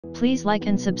Please like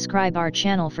and subscribe our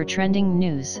channel for trending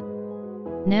news.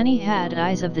 Nanny had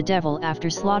eyes of the devil after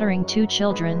slaughtering 2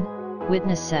 children,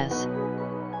 witness says.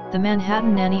 The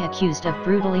Manhattan nanny accused of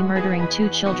brutally murdering 2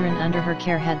 children under her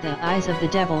care had the eyes of the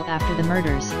devil after the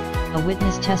murders, a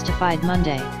witness testified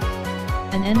Monday.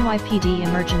 An NYPD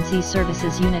Emergency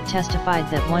Services unit testified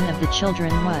that one of the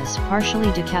children was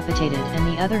partially decapitated and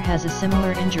the other has a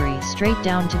similar injury straight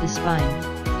down to the spine,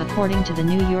 according to the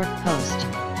New York Post.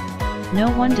 No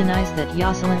one denies that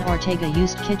Yoselin Ortega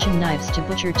used kitchen knives to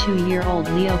butcher 2-year-old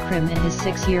Leo Krim and his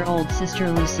 6-year-old sister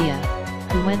Lucia,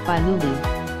 who went by Lulu,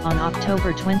 on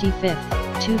October 25,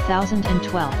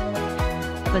 2012.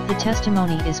 But the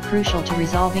testimony is crucial to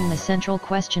resolving the central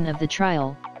question of the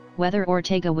trial, whether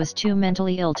Ortega was too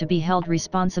mentally ill to be held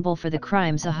responsible for the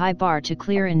crimes, a high bar to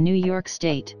clear in New York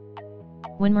State.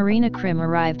 When Marina Krim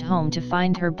arrived home to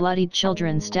find her bloodied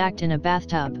children stacked in a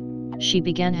bathtub, she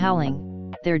began howling,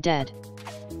 "They're dead.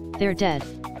 They're dead,"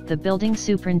 the building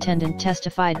superintendent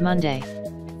testified Monday.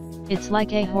 "It's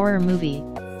like a horror movie,"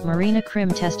 Marina Krim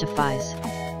testifies.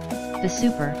 The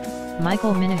super,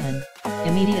 Michael Minahan,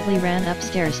 immediately ran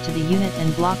upstairs to the unit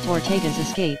and blocked Ortega's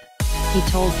escape, he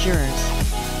told jurors.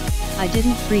 "I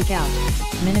didn't freak out,"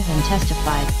 Minahan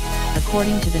testified,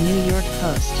 according to the New York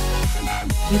Post.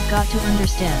 "You've got to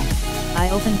understand,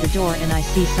 I opened the door and I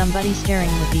see somebody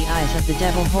staring with the eyes of the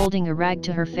devil holding a rag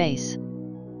to her face.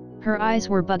 Her eyes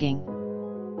were bugging.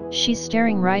 She's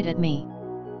staring right at me."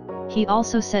 He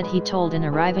also said he told an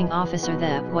arriving officer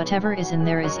that whatever is in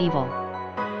there is evil.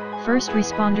 First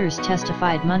responders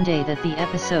testified Monday that the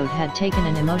episode had taken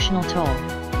an emotional toll.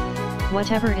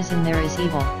 "Whatever is in there is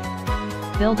evil."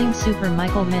 Building super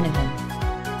Michael Minahan.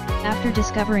 "After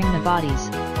discovering the bodies,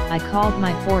 I called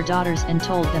my 4 daughters and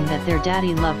told them that their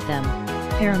daddy loved them,"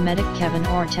 paramedic Kevin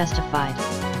Orr testified.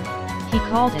 He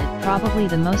called it probably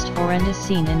the most horrendous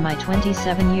scene in my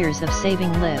 27 years of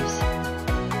saving lives.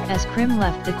 As Krim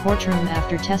left the courtroom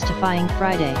after testifying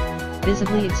Friday,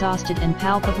 visibly exhausted and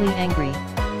palpably angry,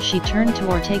 she turned to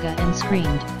Ortega and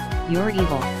screamed, "You're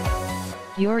evil.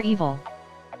 You're evil.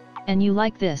 And you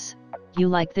like this, you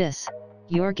like this,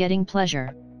 you're getting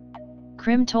pleasure."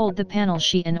 Krim told the panel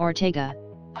she and Ortega,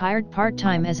 hired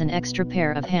part-time as an extra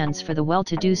pair of hands for the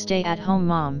well-to-do stay-at-home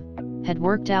mom, had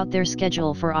worked out their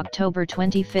schedule for October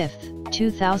 25,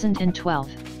 2012.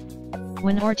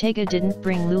 When Ortega didn't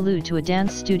bring Lulu to a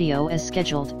dance studio as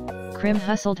scheduled, Krim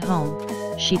hustled home,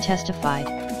 she testified.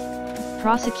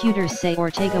 Prosecutors say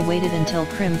Ortega waited until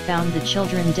Krim found the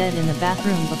children dead in the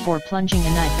bathroom before plunging a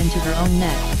knife into her own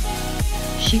neck.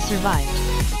 She survived.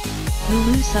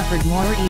 Lulu suffered more